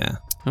 Yeah.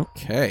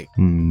 Okay.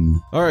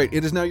 All right.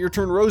 It is now your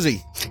turn,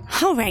 Rosie.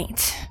 All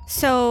right.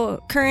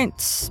 So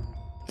current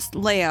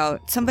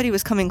layout, somebody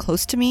was coming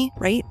close to me,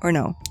 right? Or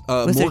no?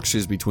 Was there- Morks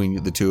is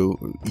between the two,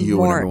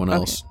 you and Mork, everyone okay.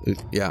 else.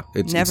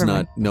 It's Never not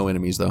mind. no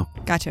enemies though.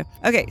 Gotcha.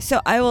 Okay,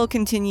 so I will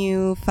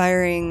continue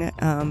firing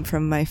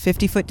from my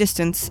 50-foot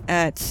distance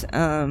at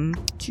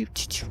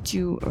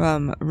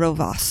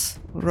Rovas.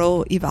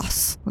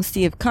 Ro-Ivas. Let's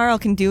see if Carl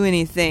can do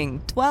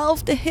anything.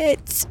 12 to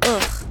hit.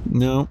 Ugh.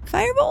 No.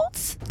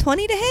 Firebolts?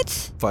 20 to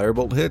hit?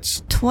 Firebolt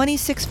hits.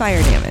 26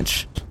 fire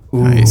damage.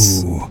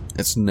 Nice.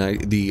 It's nice.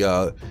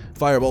 The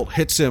firebolt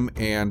hits him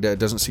and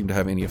doesn't seem to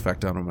have any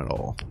effect on him at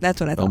all.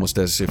 That's what I thought. Almost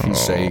as if he's,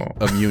 say,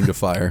 immune to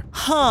fire.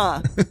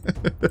 Huh.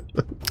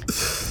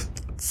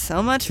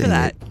 So much for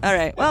that. All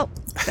right. Well,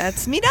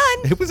 that's me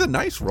done. It was a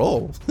nice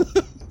roll.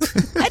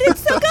 I did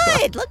so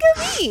good. Look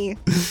at me.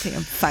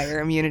 Damn fire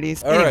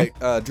immunities. All right,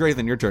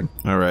 Drathan, your turn.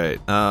 All right.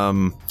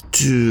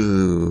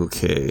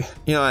 Okay.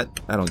 You know what?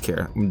 I don't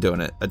care. I'm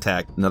doing it.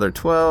 Attack. Another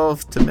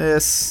 12 to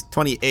miss.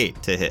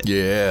 28 to hit.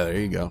 Yeah, there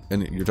you go.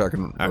 And you're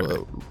talking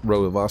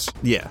Ro-Ivas?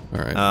 Yeah. All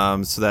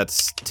right. So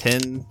that's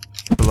 10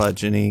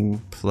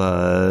 bludgeoning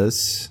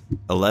plus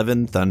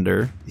 11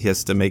 thunder. He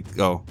has to make.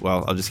 Oh,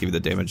 well, I'll just give you the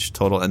damage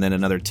total, and then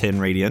another 10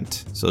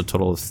 radiant. So a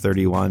total of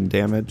 31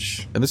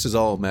 damage. And this is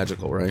all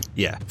magical, right?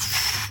 Yeah.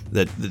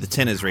 The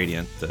 10 is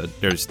radiant.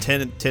 There's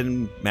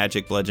 10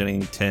 magic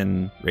bludgeoning,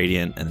 10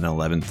 radiant, and then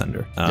 11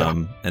 thunder.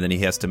 And then he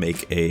has to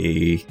make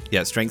a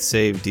strength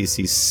save,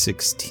 DC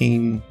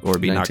 16, or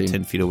be 19. knocked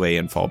 10 feet away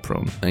and fall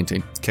prone.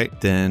 19. Okay.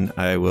 Then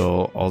I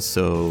will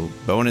also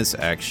bonus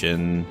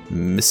action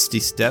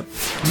Misty Step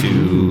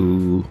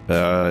to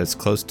as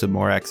close to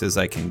Morax as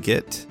I can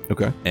get.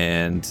 Okay.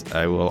 And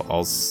I will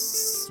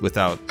also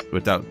without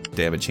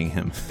damaging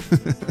him.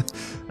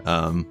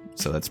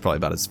 So that's probably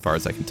about as far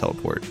as I can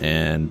teleport.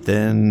 And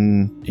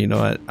then, you know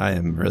what? I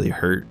am really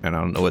hurt, and I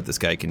don't know what this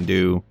guy can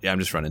do. Yeah, I'm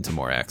just running to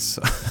Morax.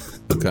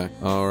 Okay.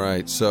 All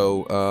right.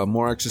 So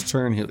Morax's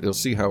turn. He'll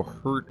see how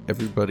hurt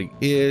everybody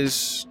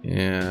is,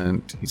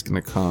 and he's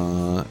going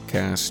to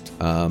cast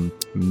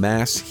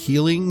Mass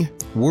Healing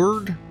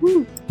Word.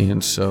 Woo.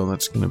 And so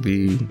that's going to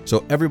be...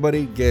 So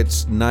everybody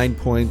gets 9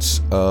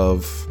 points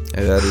of...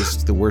 And that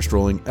is the worst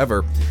rolling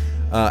ever.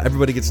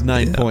 Everybody gets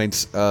 9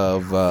 points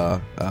of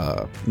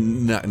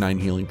 9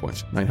 healing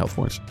points, 9 health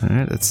points. All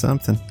right, that's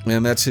something.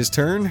 And that's his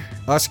turn.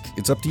 Usk,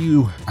 it's up to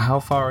you. How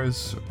far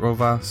is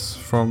Rovas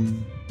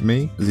from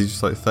me? Is he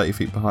just like 30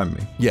 feet behind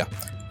me? Yeah.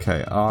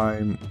 Okay,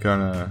 I'm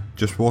gonna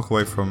just walk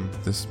away from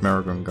this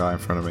Maragon guy in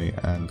front of me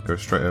and go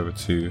straight over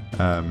to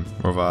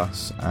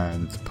Rovas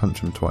and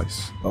punch him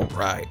twice. All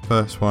right.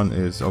 First one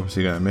is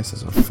obviously gonna miss.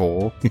 It's a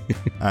 4,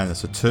 and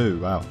it's a 2.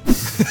 Wow.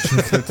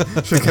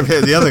 Should have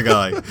hit the other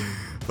guy.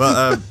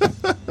 But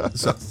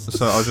so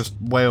I'll just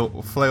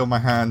flail my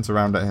hands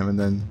around at him and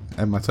then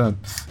end my turn.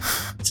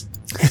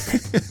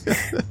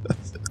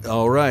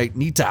 All right,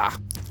 Nita.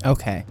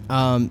 Okay.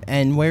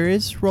 And where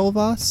is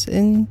Rolvas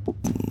in?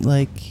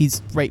 Like,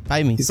 he's right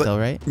by me still,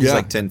 right? He's Yeah.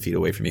 like 10 feet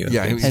away from you. I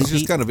Yeah, think. he's 10 just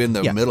feet? kind of in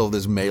the Yeah. middle of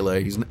this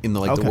melee. He's in the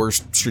Okay.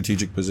 worst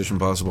strategic position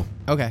possible.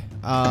 Okay.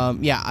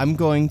 Yeah, I'm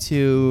going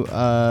to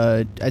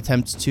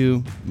attempt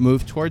to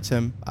move towards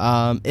him.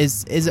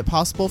 Is it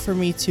possible for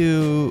me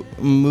to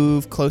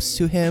move close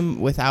to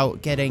him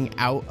without getting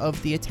out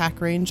of the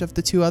attack range of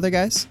the two other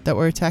guys that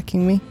were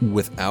attacking me?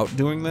 Without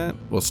doing that,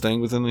 while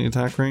staying within the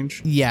attack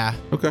range? Yeah.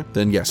 Okay,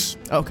 then yes.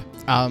 Okay.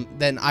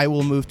 Then I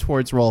will move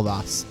towards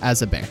Rolvas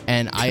as a bear,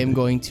 and I am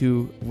going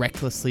to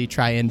recklessly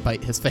try and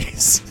bite his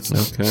face.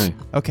 Okay.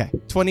 Okay.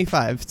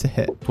 25 to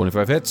hit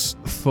 25 hits.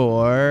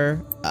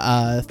 for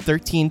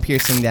 13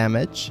 piercing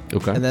damage.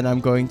 Okay. And then I'm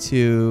going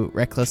to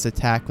reckless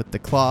attack with the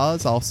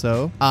claws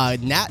also.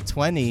 Nat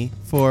 20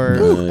 for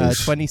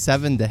Nice.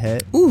 27 to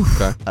hit.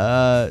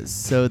 Okay.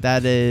 So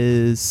that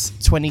is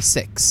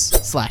 26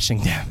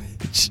 slashing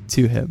damage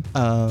to him.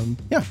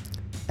 Yeah.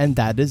 And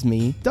that is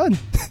me done.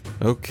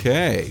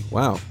 Okay.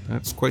 Wow.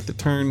 That's quite the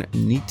turn,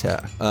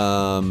 Nita.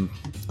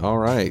 All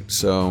right.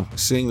 So,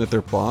 seeing that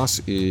their boss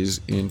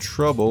is in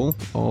trouble,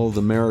 all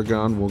the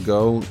Maragon will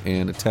go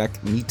and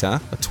attack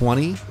Nita. A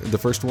 20. The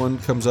first one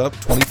comes up.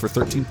 20 for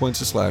 13 points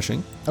of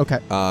slashing. Okay.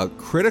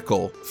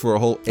 Critical for a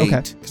whole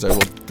 8 because I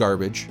rolled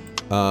garbage.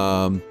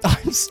 I'm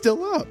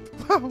still up.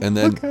 Wow. And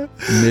then Okay.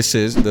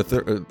 misses.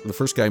 The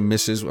first guy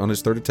misses on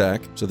his third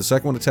attack. So the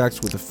second one attacks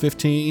with a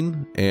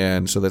 15,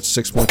 and so that's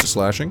 6 points of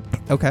slashing.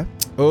 Okay.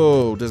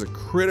 Oh, does a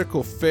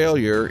critical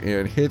failure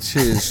and hits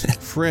his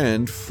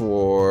friend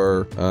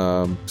for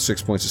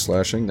 6 points of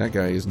slashing. That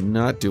guy is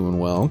not doing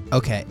well.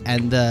 Okay.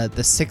 And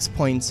the 6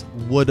 points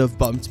would have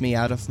bumped me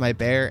out of my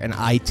bear, and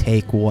I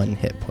take 1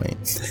 hit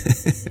point.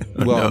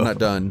 Well, I'm not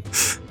done.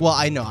 Well,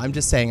 I know. I'm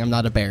just saying I'm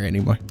not a bear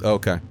anymore.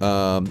 Okay.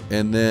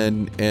 And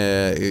then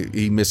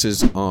he misses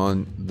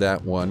on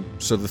that one.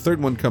 So the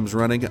third one comes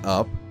running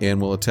up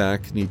and will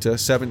attack Nita.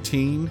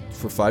 17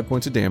 for 5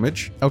 points of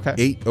damage. Okay.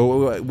 8.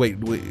 Oh, wait.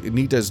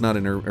 Nita is not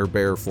in her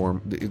bear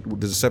form.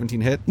 Does a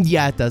 17 hit?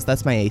 Yeah, it does.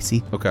 That's my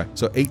AC. Okay.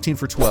 So 18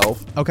 for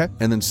 12. Okay.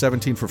 And then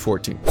 17 for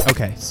 14.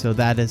 Okay. So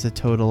that is a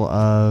total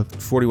of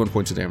 41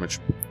 points of damage.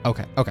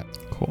 Okay.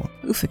 Cool.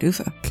 Oofa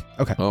doofa.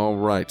 Okay. All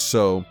right,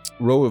 so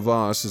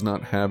Roivas is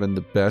not having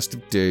the best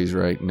of days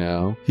right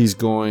now. He's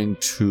going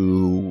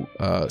to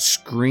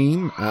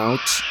scream out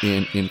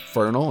in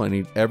Infernal. I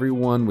need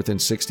everyone within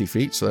 60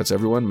 feet, so that's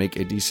everyone. Make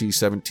a DC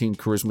 17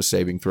 Charisma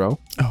saving throw.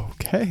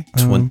 Okay.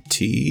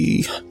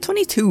 20.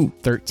 22.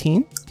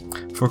 13.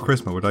 For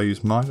Charisma, would I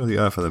use mine or the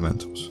Earth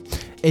Elementals?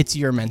 It's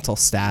your mental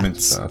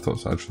stats. I thought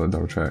so. I just want to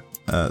double check.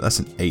 That's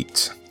an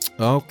 8.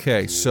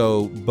 Okay,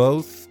 so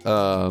both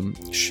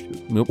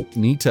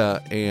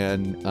Nita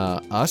and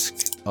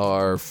Usk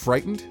are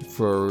frightened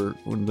for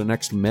the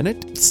next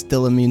minute.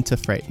 Still immune to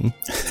frighten.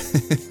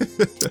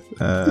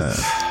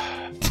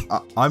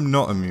 I'm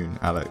not immune,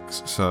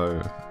 Alex,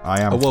 so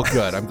I am. Oh, well,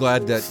 good. I'm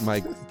glad that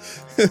my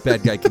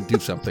bad guy can do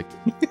something.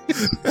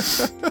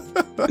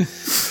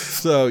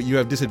 So you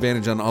have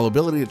disadvantage on all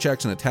ability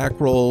checks and attack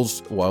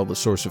rolls while the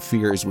source of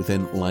fear is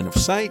within line of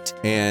sight,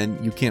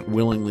 and you can't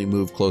willingly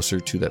move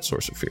closer to that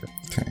source of fear.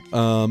 Okay.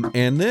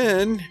 And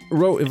then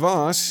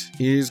Roivas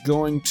is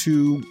going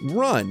to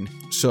run.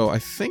 So I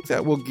think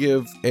that will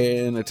give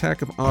an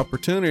attack of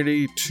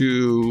opportunity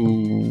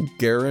to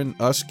Garen,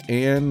 Usk,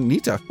 and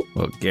Nita.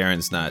 Well,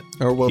 Garen's not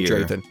Or, well,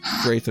 here.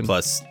 Draythan.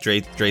 Plus,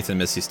 Draythan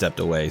Misty stepped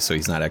away, so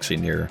he's not actually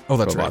near Oh,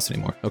 that's Roivas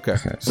anymore. Okay.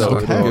 So So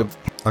I've it'll got, give...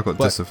 I've got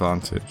but-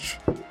 disadvantage.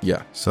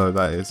 Yeah. So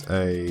that is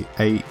a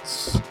 8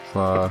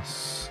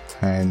 plus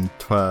 10,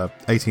 12,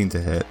 18 to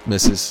hit.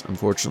 Misses,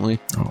 unfortunately.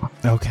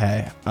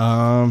 Okay.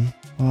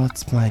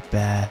 What's my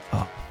bad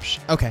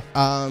option? Okay.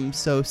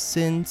 So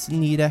since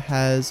Nita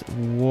has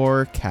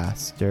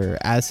Warcaster,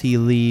 as he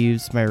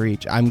leaves my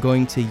reach, I'm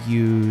going to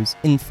use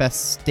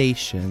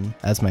Infestation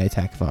as my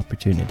attack of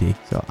opportunity.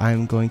 So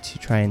I'm going to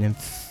try and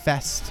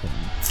infest him.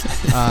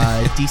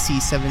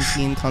 DC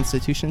 17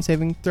 Constitution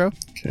saving throw.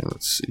 Okay,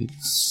 let's see.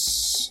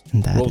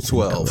 And that Roll is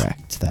 12.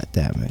 incorrect, that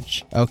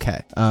damage.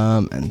 Okay.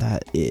 And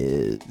that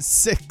is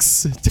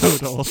 6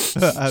 total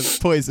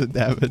poison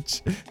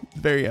damage.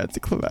 Very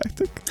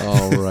anticlimactic.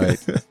 All right.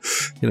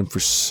 Hit him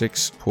for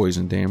 6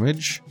 poison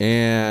damage.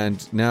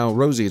 And now,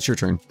 Rosie, it's your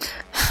turn.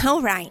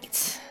 All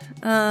right.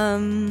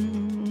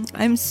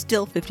 I'm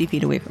still 50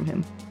 feet away from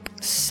him.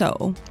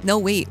 So, no,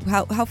 wait.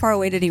 How far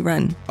away did he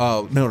run?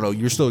 Oh, no.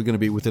 You're still going to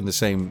be within the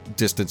same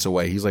distance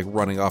away. He's like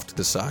running off to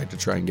the side to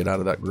try and get out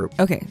of that group.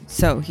 Okay,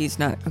 so he's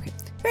not. Okay,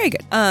 very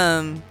good.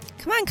 Come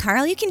on,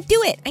 Carl, you can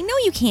do it. I know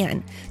you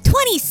can.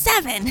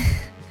 27.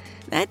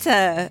 That's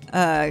a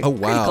Oh, wow.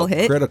 critical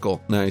hit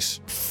Critical. Nice.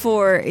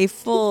 for a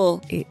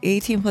full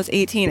 18 plus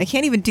 18. I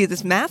can't even do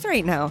this math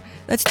right now.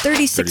 That's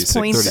 36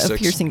 points 36. of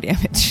piercing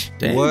damage.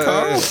 Dang, What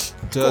Carl.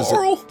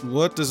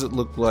 what does it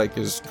look like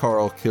as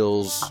Carl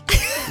kills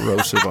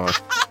Roosevelt?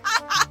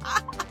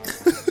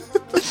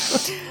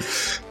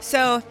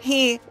 So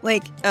he,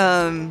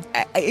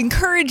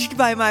 encouraged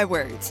by my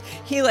words,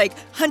 he,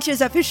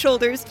 hunches up his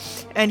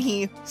shoulders and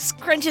he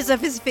scrunches up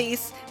his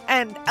face,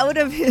 and out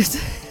of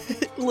his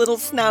little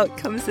snout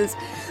comes this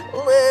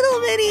little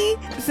bitty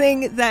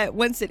thing that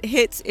once it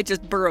hits, it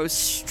just burrows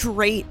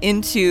straight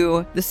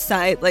into the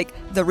side,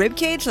 the rib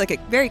cage. It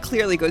very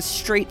clearly goes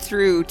straight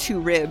through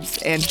 2 ribs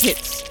and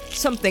hits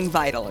something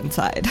vital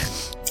inside.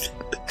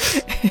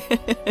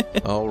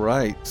 All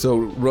right.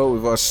 So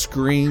Roivas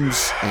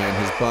screams and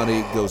his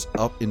body goes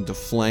up into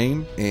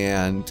flame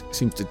and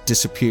seems to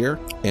disappear.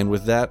 And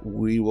with that,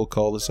 we will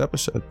call this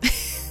episode.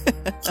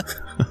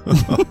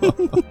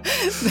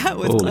 That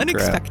was Holy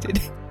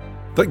unexpected.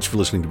 Thanks for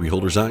listening to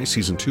Beholder's Eye,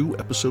 Season 2,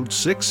 Episode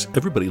 6.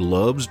 Everybody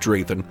loves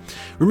Draythan.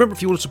 Remember,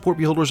 if you want to support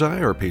Beholder's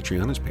Eye, our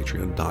Patreon is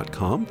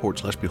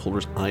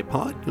patreon.com/Beholder's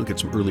iPod. You'll get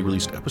some early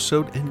released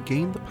episode and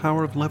gain the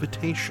power of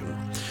levitation.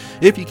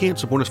 If you can't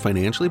support us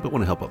financially but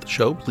want to help out the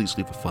show, please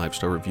leave a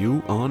 5-star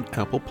review on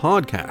Apple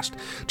Podcast.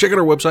 Check out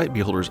our website,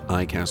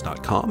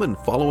 beholdersicast.com, and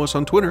follow us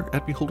on Twitter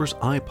at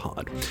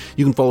BeholdersIPod.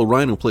 You can follow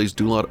Ryan, who plays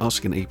Dulad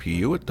Usk in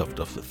APU at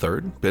Duff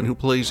III, Ben, who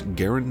plays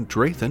Garen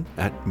Draythan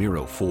at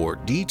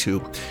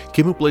Miro4D2,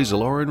 Kim, who plays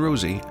Zalara and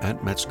Rosie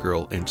at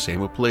Metzgirl, and Sam,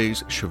 who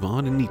plays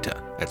Siobhan and Nita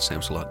at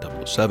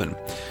Samsalot007.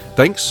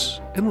 Thanks,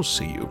 and we'll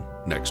see you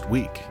next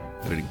week.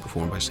 Editing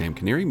performed by Sam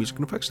Canary, music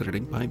and effects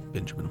editing by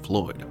Benjamin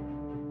Floyd.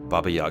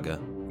 Baba Yaga,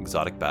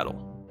 Exotic Battle,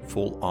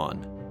 Full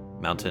On,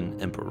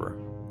 Mountain Emperor,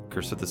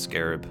 Curse of the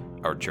Scarab,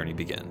 Our Journey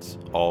Begins.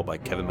 All by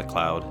Kevin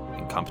MacLeod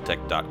and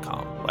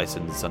Compotech.com.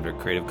 Licensed under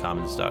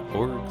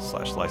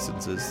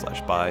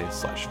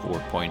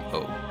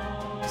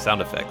creativecommons.org/licenses/by/4.0.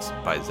 Sound effects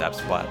by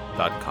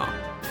Zapsplat.com.